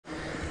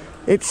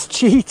It's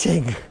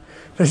cheating.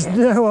 There's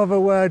no other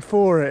word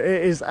for it.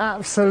 It is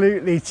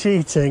absolutely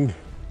cheating.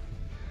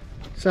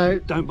 So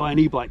don't buy an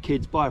e-bike,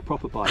 kids, buy a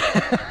proper bike.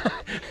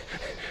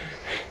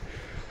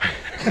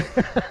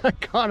 I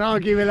can't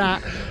argue with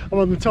that. I'm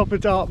on the top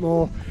of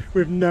Dartmoor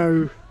with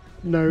no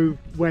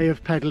way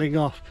of pedalling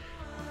off.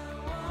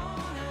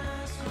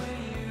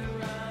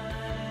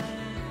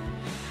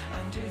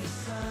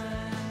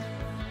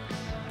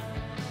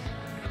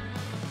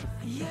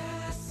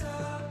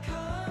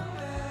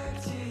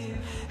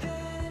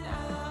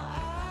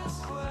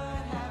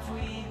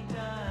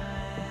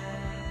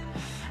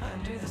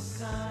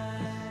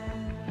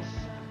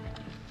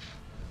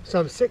 So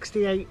I'm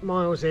 68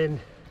 miles in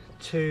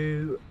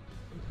to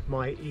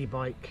my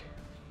e-bike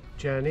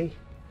journey,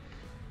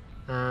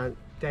 and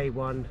day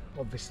one,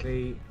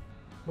 obviously,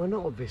 well,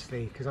 not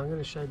obviously, because I'm going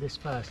to show this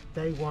first.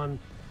 Day one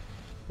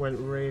went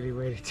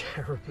really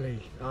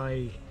terribly.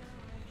 I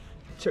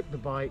took the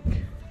bike,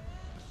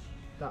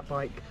 that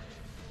bike,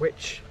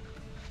 which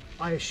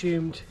I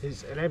assumed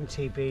is an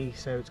MTB,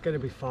 so it's going to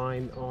be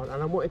fine on,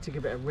 and I wanted to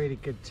give it a really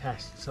good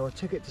test, so I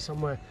took it to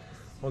somewhere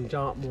on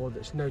Dartmoor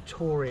that's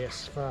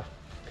notorious for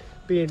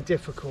being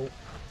difficult.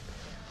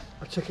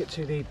 I took it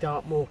to the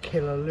Dartmoor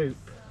Killer Loop.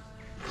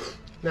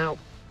 Now,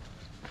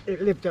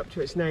 it lived up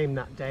to its name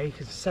that day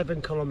because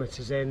 7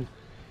 kilometers in,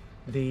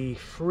 the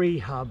free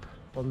hub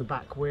on the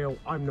back wheel.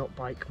 I'm not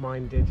bike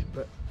minded,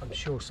 but I'm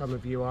sure some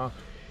of you are.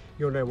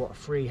 You'll know what a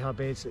free hub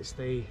is. It's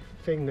the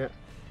thing that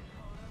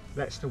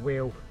lets the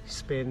wheel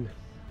spin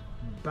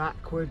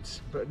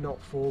backwards but not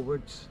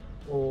forwards,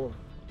 or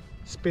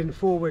spin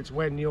forwards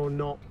when you're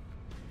not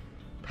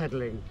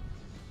pedaling.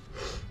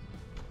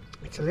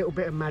 It's a little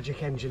bit of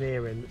magic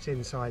engineering that's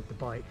inside the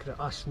bike that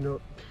us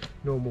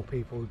normal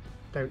people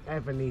don't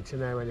ever need to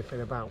know anything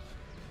about.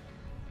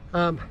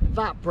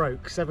 That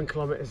broke 7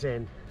 kilometers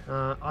in.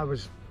 I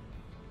was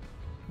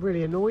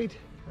really annoyed,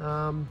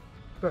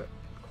 but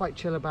quite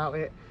chill about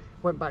it.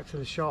 Went back to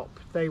the shop.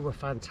 They were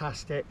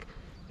fantastic.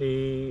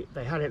 They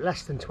had it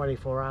less than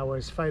 24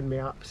 hours, phoned me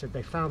up, said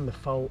they found the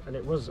fault, and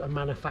it was a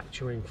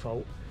manufacturing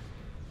fault.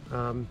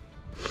 I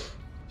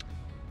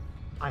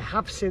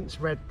have since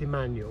read the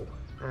manual,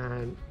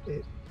 and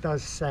it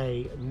does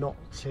say not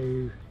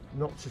to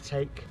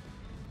take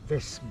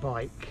this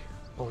bike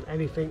on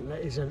anything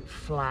that isn't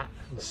flat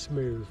and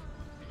smooth.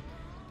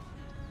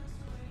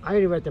 I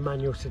only read the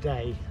manual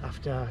today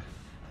after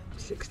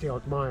 60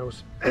 odd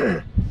miles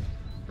and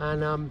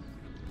was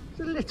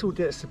a little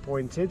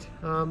disappointed.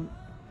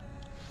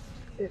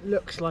 It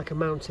looks like a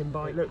mountain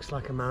bike.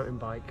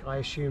 I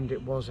assumed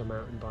it was a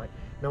mountain bike.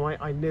 Now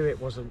I knew it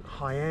wasn't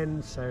high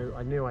end, so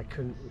I knew I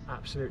couldn't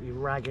absolutely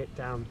rag it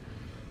down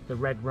the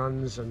red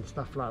runs and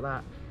stuff like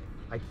that.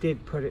 I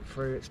did put it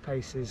through its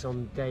paces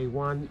on day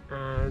one,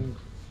 and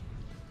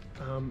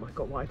I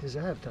got what I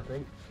deserved, I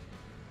think.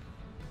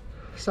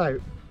 So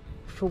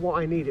for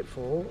what I need it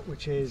for,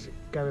 which is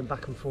going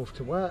back and forth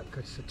to work,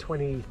 it's a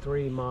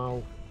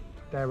 23-mile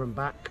there and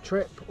back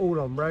trip, all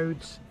on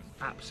roads,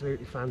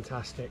 absolutely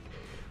fantastic.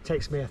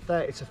 Takes me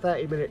it's a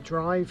 30-minute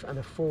drive and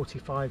a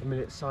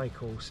 45-minute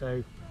cycle,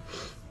 so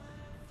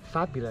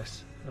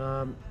fabulous.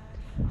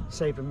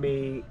 Saving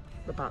me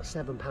about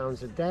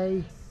 £7 a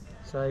day,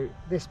 so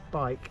this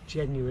bike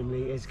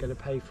genuinely is going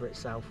to pay for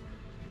itself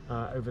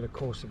over the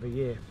course of a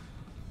year.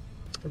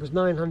 It was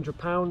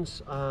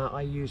 £900.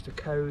 I used a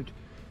code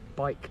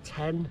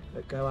bike10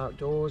 at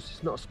GoOutdoors.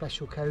 It's not a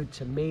special code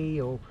to me,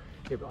 or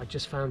I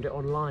just found it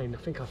online. I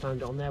think I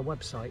found it on their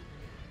website.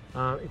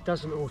 It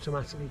doesn't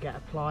automatically get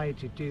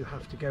applied. You do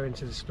have to go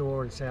into the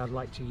store and say I'd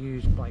like to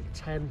use bike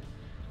 10,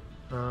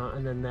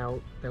 and then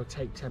they'll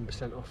take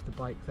 10% off the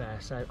bike there.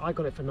 So I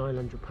got it for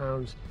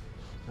 £900.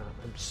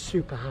 I'm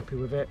super happy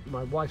with it.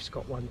 My wife's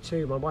got one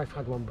too. My wife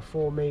had one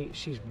before me.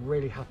 She's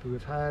really happy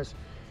with hers.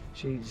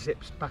 She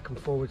zips back and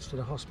forwards to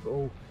the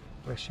hospital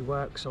where she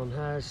works on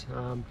hers.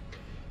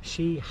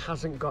 She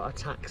hasn't got a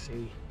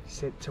taxi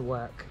to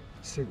work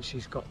since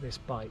she's got this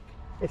bike.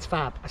 It's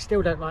fab. I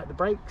still don't like the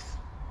brakes,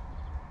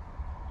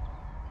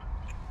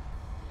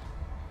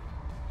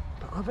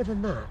 but other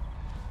than that,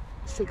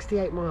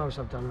 68 miles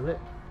I've done on it.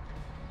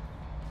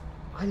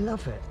 I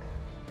love it.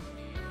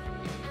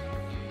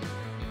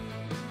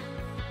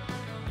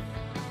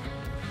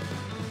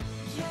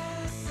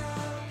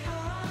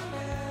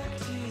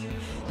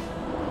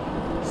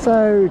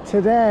 So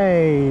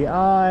today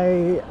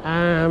I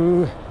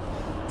am,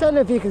 don't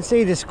know if you can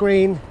see the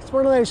screen. It's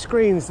one of those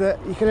screens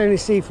that you can only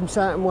see from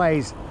certain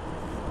ways.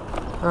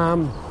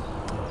 I'm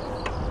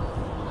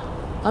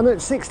at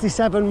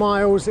 67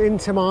 miles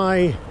into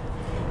my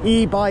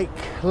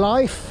e-bike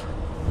life.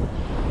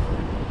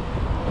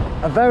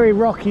 A very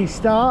rocky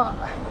start,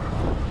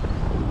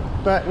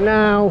 but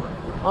now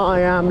I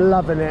am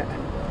loving it.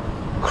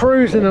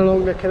 Cruising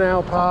along the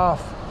canal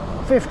path,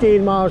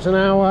 15 miles an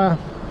hour.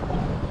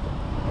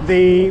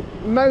 The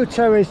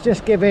motor is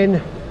just giving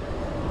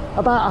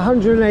about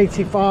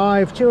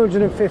 185,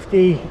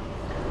 250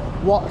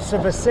 watts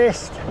of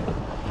assist.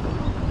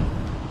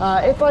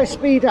 If I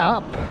speed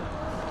up,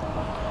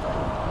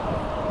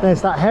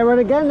 there's that heron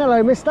again.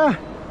 Hello, mister.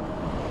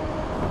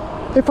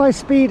 If I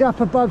speed up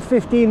above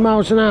 15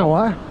 miles an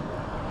hour,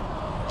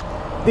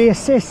 the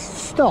assist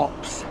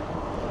stops.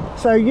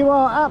 So you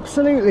are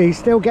absolutely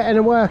still getting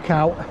a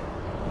workout.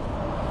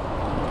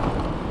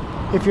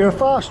 If you're a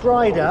fast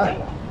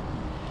rider,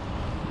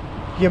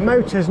 your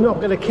motor's not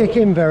going to kick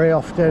in very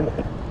often.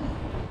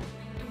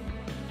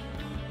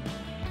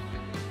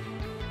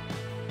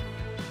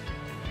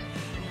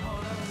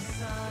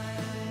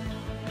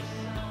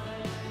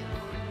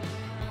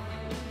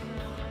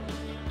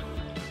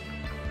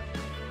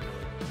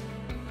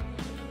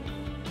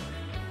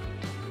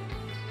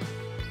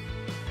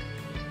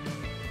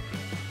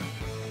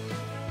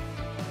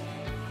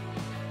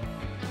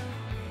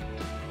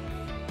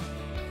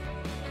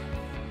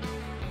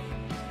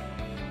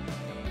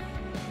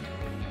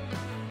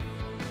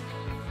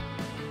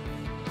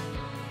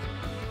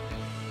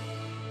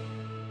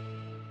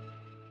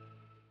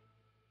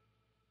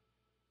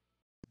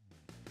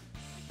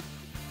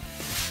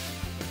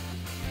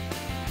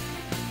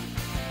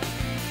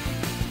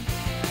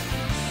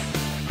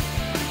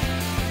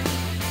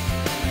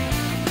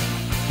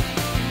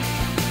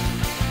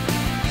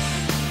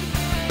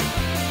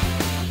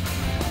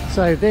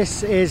 So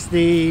this is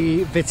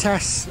the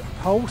Vitesse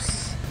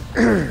Pulse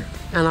and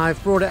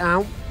I've brought it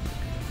out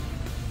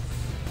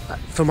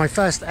for my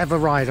first ever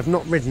ride. I've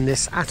not ridden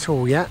this at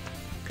all yet,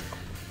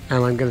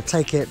 and I'm going to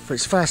take it for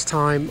its first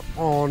time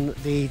on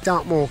the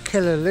Dartmoor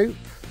Killer Loop,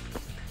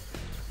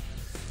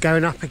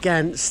 going up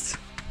against,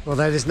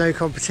 although there's no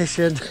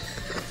competition.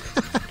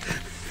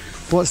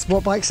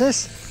 What bike's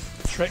this?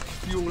 Trek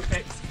Fuel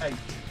X8.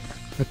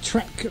 A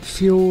Trek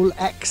Fuel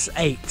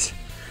X8.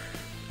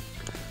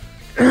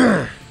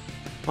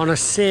 On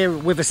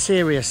with a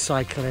serious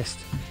cyclist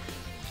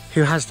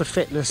who has the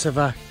fitness of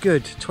a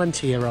good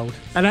 20-year-old.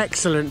 An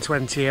excellent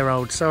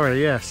 20-year-old,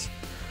 sorry, yes.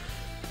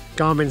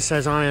 Garmin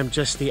says I am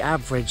just the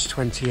average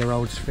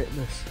 20-year-old's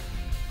fitness.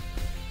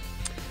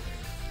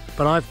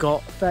 But I've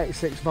got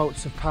 36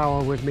 volts of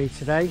power with me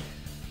today.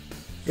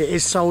 It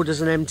is sold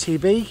as an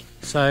MTB,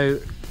 so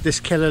this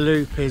Killer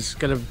Loop is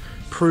going to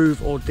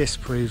prove or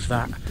disprove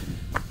that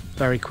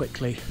very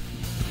quickly.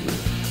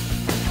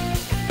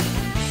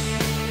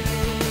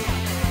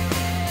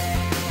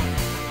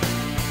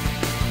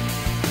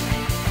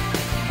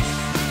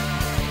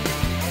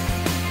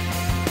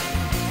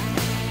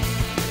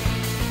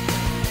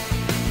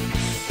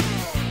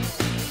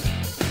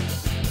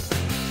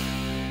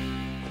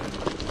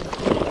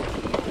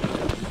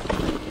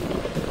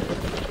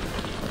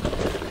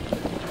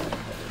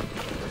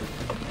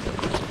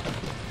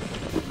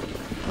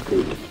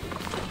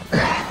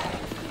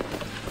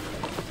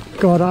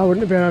 God, I wouldn't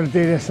have been able to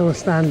do this on a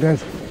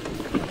standard.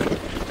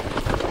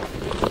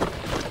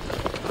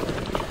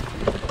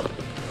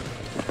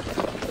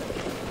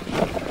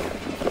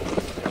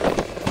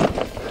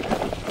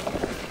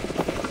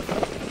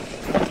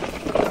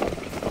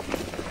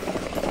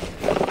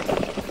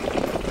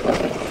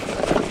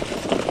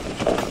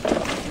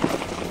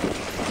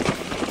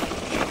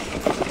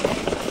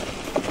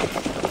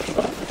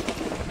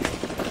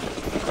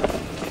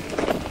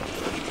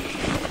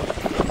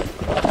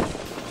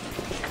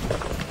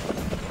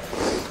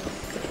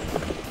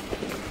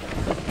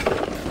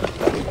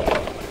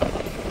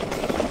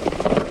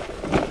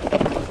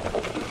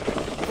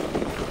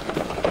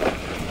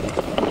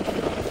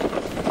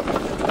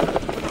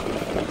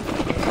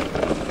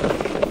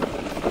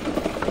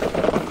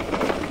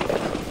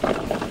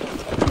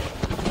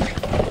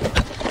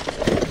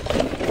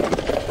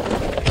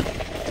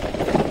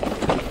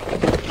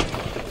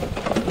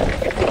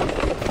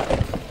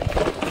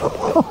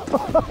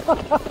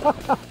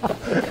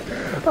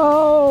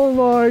 Oh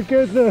my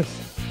goodness.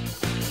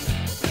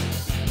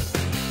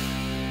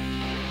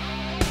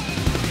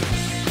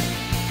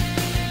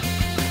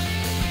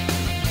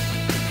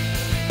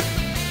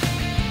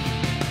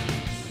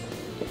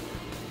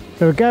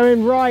 So we're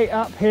going right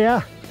up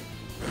here.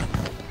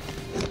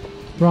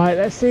 Right,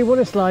 let's see what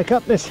it's like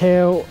up this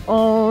hill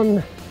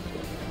on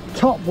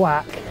top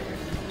whack.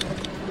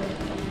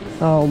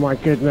 Oh my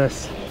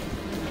goodness.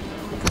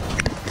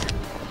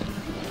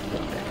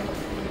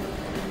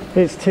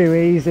 It's too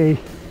easy.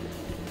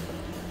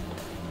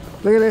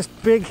 Look at this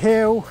big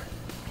hill.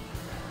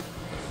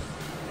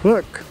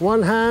 Look,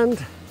 one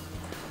hand.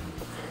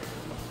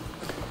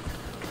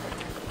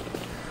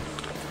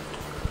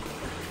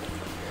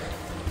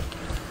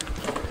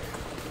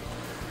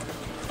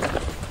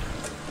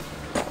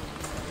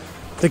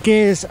 The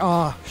gears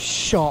are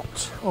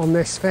shot on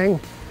this thing.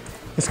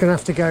 It's going to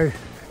have to go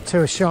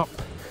to a shop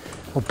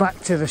or back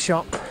to the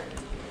shop.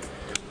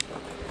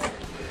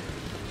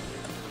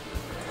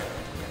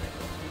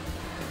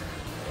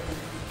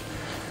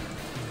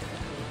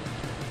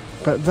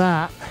 But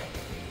that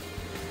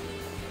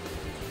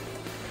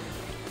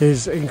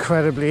is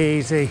incredibly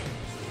easy.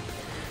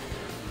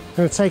 I'm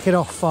going to take it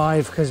off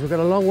 5 because we've got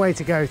a long way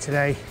to go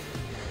today.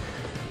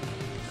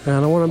 And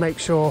I want to make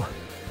sure,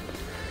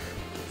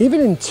 even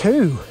in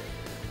 2,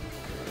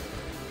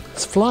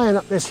 it's flying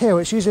up this hill.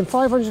 It's using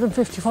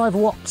 555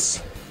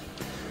 watts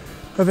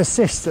of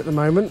assist at the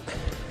moment.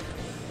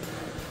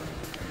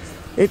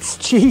 It's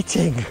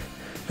cheating.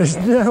 There's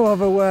no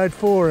other word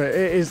for it.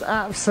 It is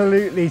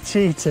absolutely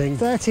cheating.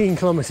 13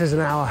 kilometers an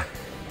hour.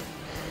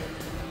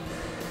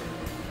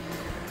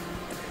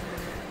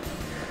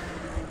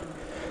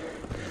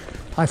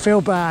 I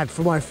feel bad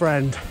for my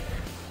friend,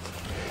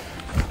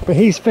 but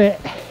he's fit,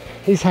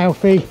 he's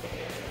healthy,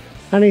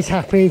 and he's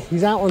happy.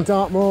 He's out on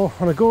Dartmoor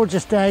on a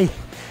gorgeous day.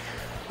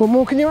 What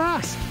more can you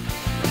ask?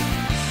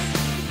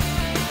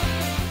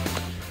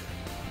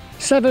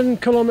 7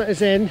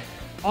 kilometers in,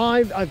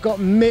 I've got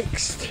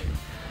mixed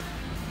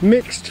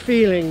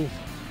feelings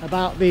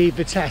about the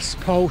Vitesse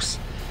Pulse.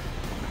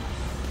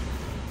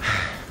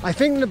 I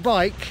think the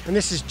bike, and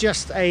this is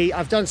just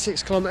I've done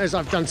 6 kilometers,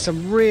 I've done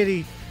some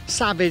really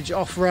savage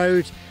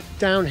off-road,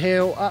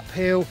 downhill,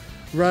 uphill,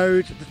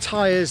 road. The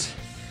tyres,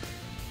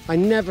 I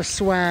never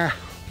swear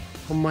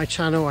on my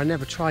channel, I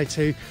never try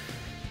to.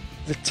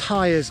 The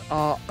tyres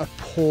are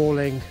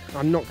appalling.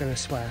 I'm not going to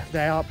swear.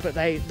 They are, but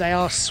they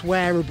are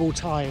swearable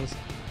tyres.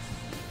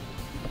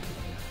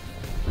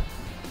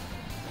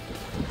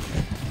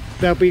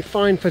 They'll be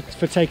fine for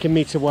taking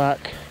me to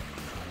work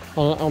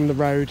on the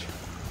road.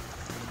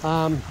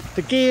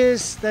 The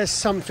gears, there's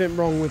something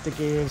wrong with the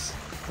gears.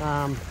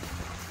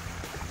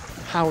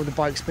 How the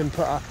bike's been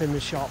put up in the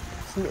shop,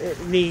 it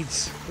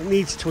needs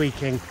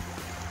tweaking.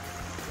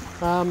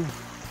 The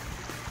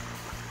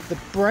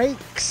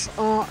brakes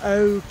are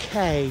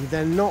okay,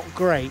 they're not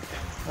great.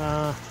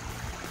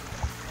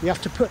 You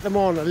have to put them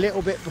on a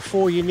little bit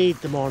before you need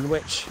them on,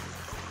 which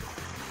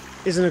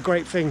isn't a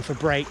great thing for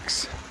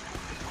brakes.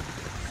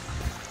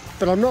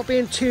 But I'm not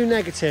being too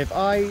negative.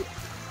 I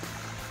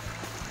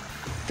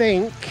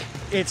think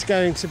it's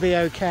going to be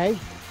okay.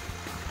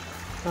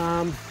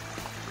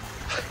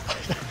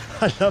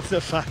 I love the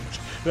fact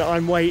that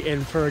I'm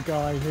waiting for a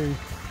guy who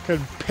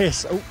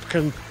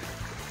can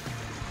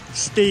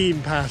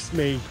steam past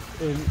me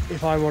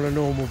if I'm on a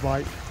normal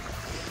bike.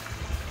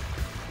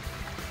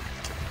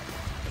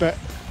 But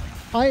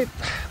I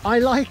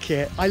like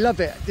it. I love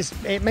it.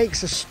 It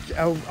makes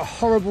a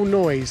horrible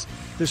noise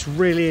that's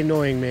really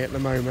annoying me at the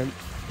moment.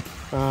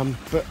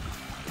 But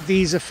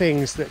these are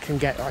things that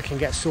I can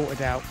get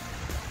sorted out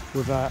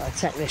with a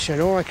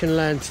technician, or I can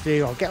learn to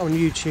do. I'll get on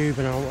YouTube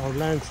and I'll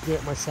learn to do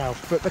it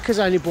myself. But because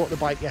I only bought the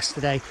bike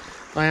yesterday,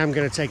 I am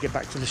going to take it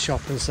back to the shop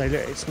and say,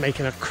 look, it's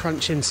making a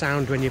crunching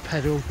sound when you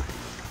pedal.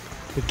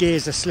 The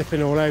gears are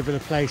slipping all over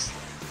the place.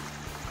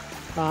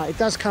 It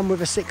does come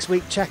with a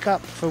 6-week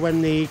checkup for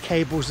when the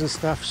cables and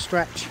stuff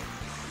stretch.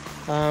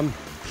 But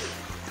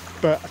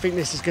I think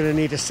this is going to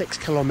need a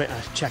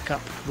 6-kilometer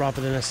checkup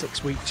rather than a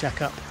 6-week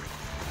checkup.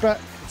 But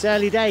it's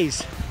early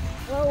days.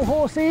 Hello,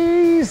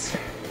 horsies!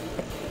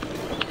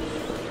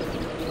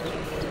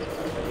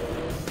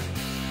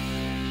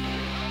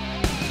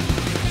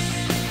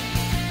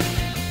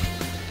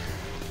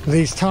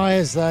 These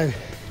tyres though,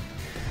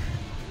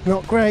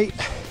 not great.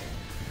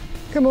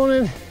 Good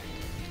morning.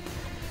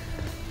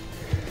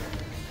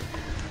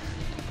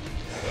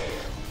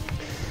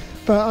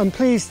 But I'm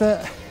pleased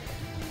that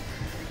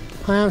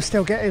I am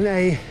still getting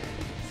a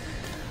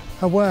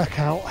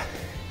workout,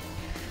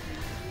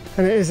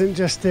 and it isn't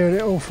just doing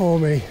it all for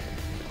me.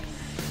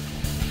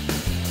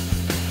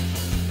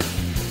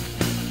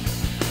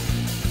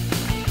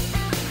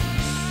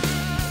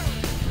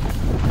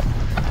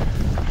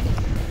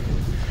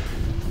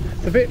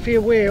 The bit for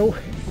your wheel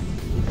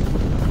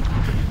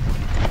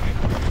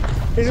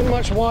isn't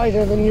much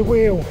wider than your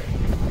wheel.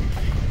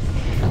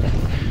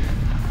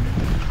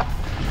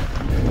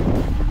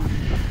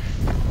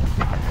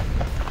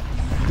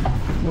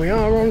 We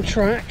are on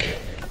track.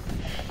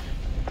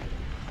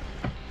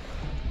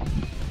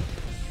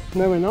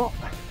 No, we're not.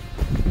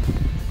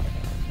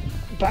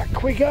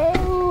 Back we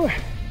go.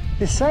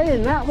 It's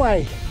saying that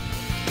way.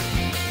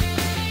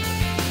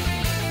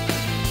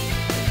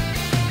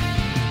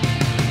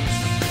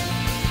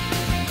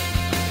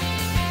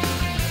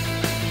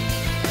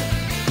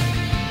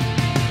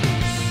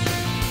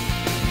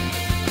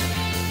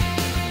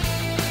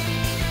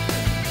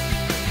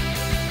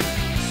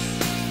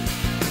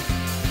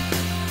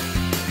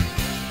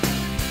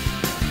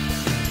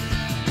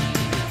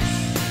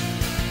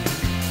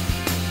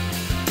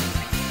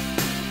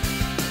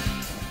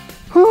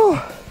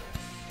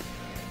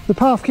 The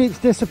path keeps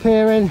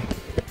disappearing,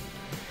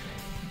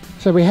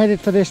 so we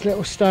headed for this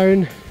little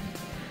stone,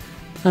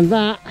 and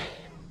that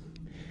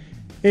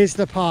is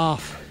the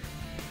path,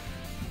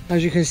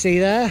 as you can see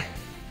there.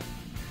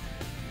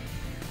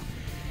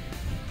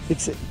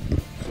 It's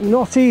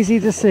not easy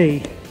to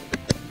see,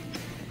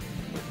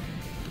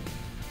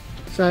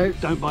 so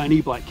Don't buy an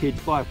e-bike, kids,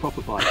 buy a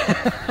proper bike.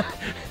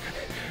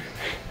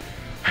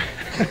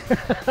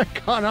 I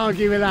can't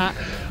argue with that.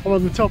 I'm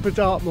on the top of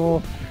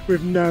Dartmoor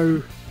with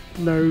no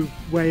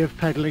way of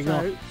pedaling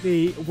off.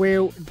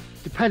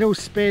 The pedals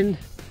spin,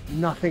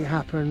 nothing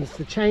happens.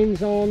 The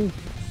chain's on.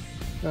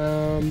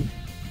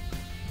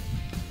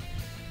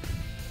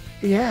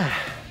 Yeah,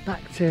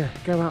 back to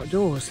go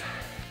outdoors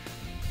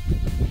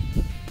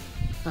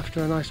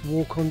after a nice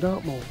walk on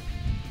Dartmoor.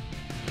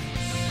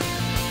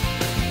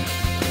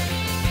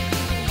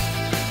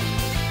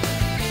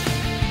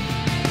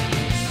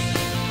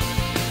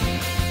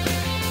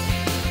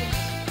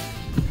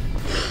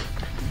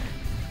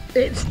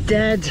 It's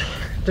dead.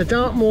 The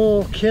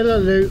Dartmoor Killer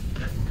Loop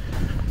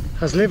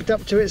has lived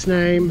up to its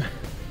name.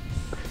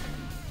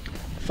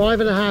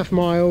 5.5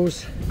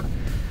 miles,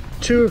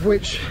 2 of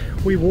which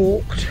we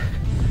walked.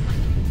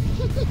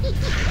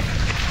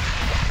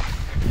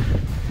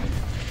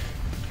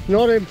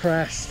 Not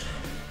impressed.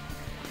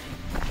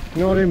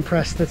 Not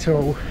impressed at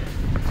all.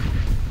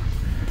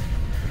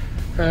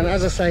 And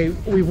as I say,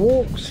 we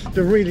walked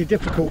the really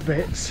difficult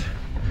bits.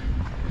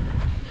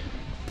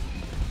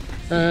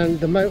 And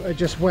the motor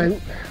just went,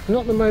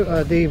 not the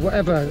motor, the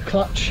whatever, the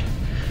clutch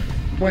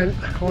went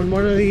on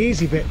one of the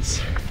easy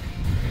bits.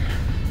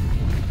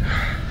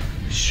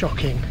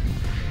 Shocking.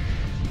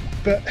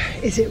 But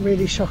is it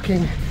really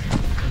shocking?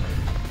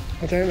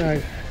 I don't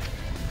know.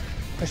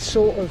 I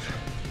sort of,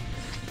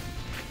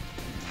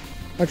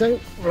 I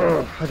don't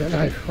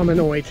know. I'm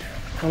annoyed.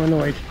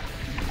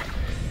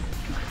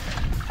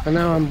 And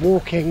now I'm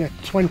walking a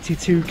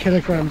 22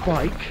 kilogram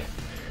bike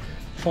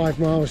 5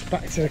 miles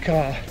back to the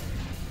car.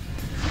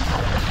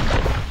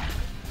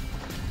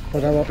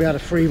 Although I'll be able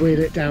to freewheel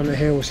it down the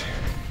hills.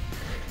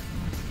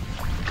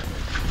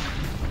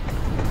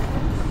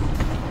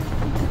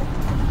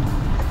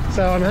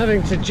 So I'm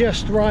having to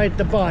just ride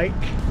the bike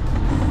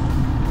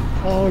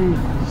on,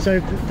 so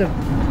the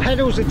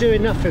pedals are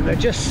doing nothing, they're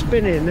just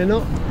spinning, they're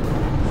not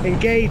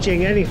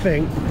engaging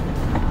anything,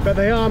 but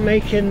they are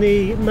making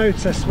the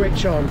motor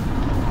switch on.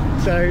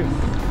 So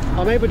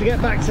I'm able to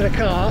get back to the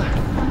car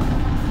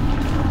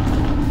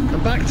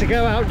and back to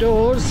Go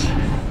Outdoors,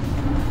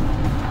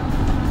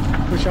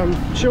 which I'm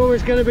sure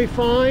is going to be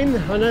fine.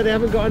 I know they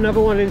haven't got another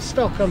one in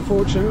stock,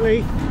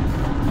 unfortunately,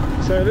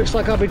 so it looks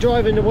like I'll be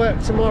driving to work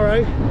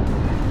tomorrow.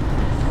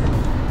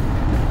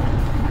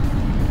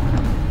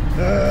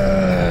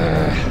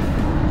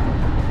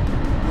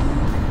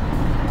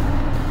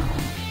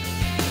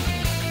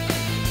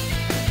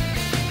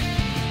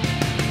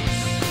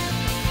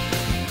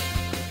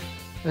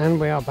 And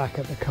we are back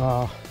at the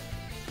car.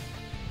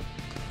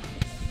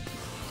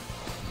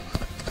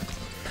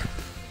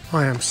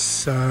 I am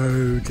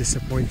so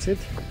disappointed.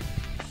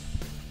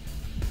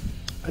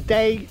 A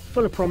day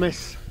full of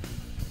promise,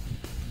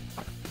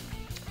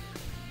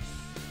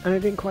 and it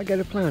didn't quite go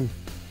to plan.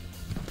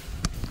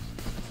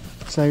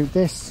 So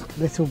this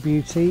little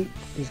beauty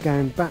is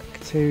going back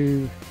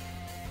to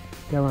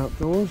Go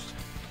Outdoors,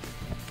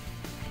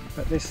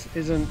 but this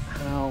isn't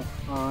how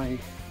I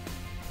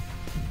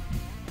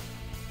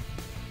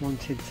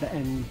wanted to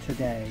end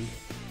today.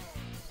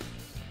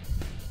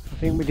 I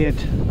think we did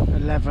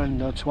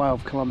 11 or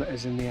 12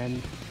 kilometers in the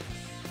end,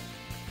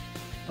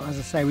 but as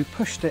I say, we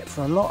pushed it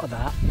for a lot of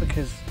that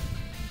because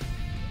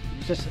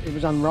it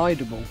was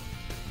unrideable.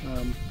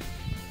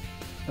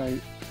 So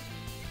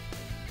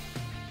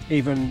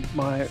even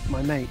my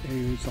mate,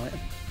 who's like a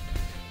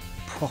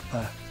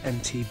proper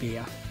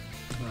MTBer,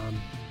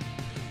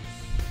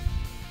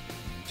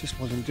 just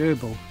wasn't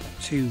doable.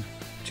 Too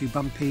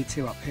bumpy,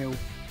 too uphill.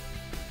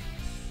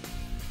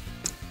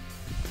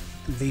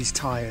 These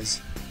tyres,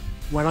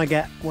 when I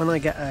get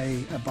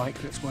a bike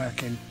that's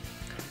working,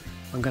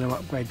 I'm going to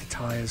upgrade the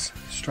tyres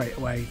straight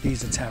away.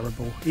 These are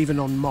terrible. Even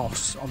on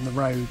moss on the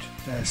road,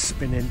 they're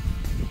spinning.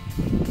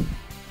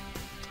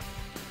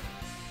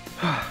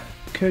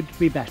 Could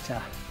be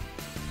better.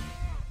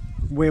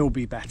 Will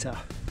be better.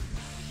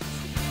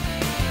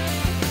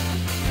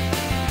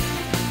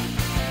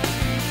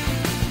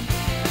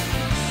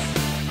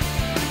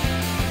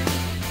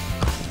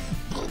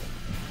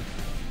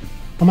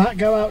 I'm at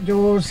Go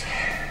Outdoors.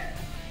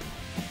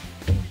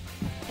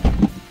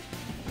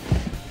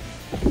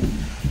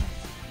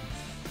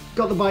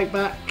 Got the bike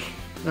back.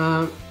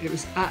 It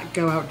was at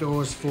Go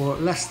Outdoors for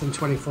less than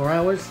 24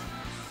 hours.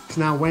 It's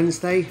now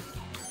Wednesday.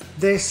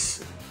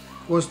 This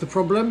was the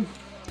problem.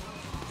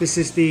 This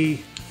is the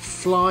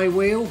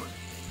flywheel.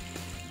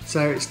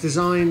 So it's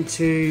designed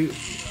to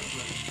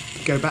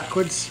go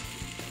backwards,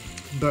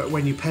 but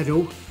when you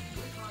pedal,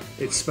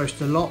 it's supposed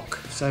to lock,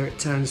 so it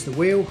turns the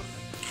wheel.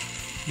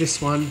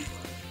 This one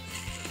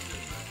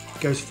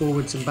goes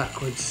forwards and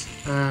backwards,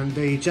 and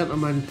the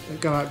gentleman at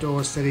Go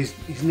Outdoors said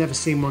he's never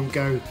seen one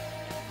go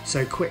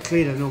so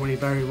quickly. They're normally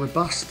very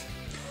robust.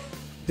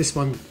 This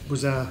one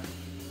was a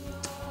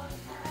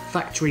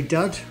factory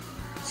dud,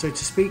 so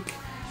to speak,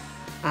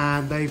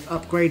 and they've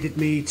upgraded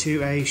me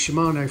to a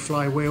Shimano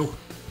flywheel,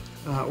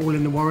 all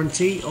in the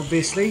warranty,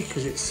 obviously,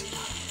 because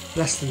it's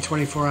less than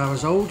 24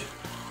 hours old.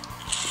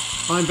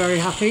 I'm very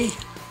happy.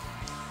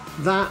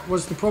 That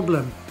was the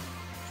problem.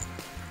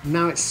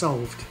 Now it's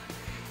solved.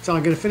 So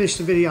I'm going to finish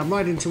the video. I'm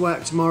riding to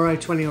work tomorrow,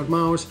 20 odd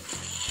miles,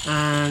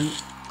 and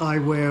I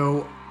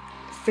will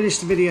finish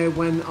the video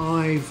when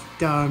I've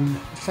done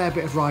a fair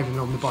bit of riding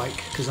on the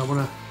bike, because I want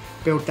to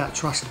build that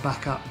trust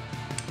back up.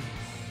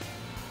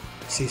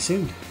 See you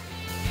soon.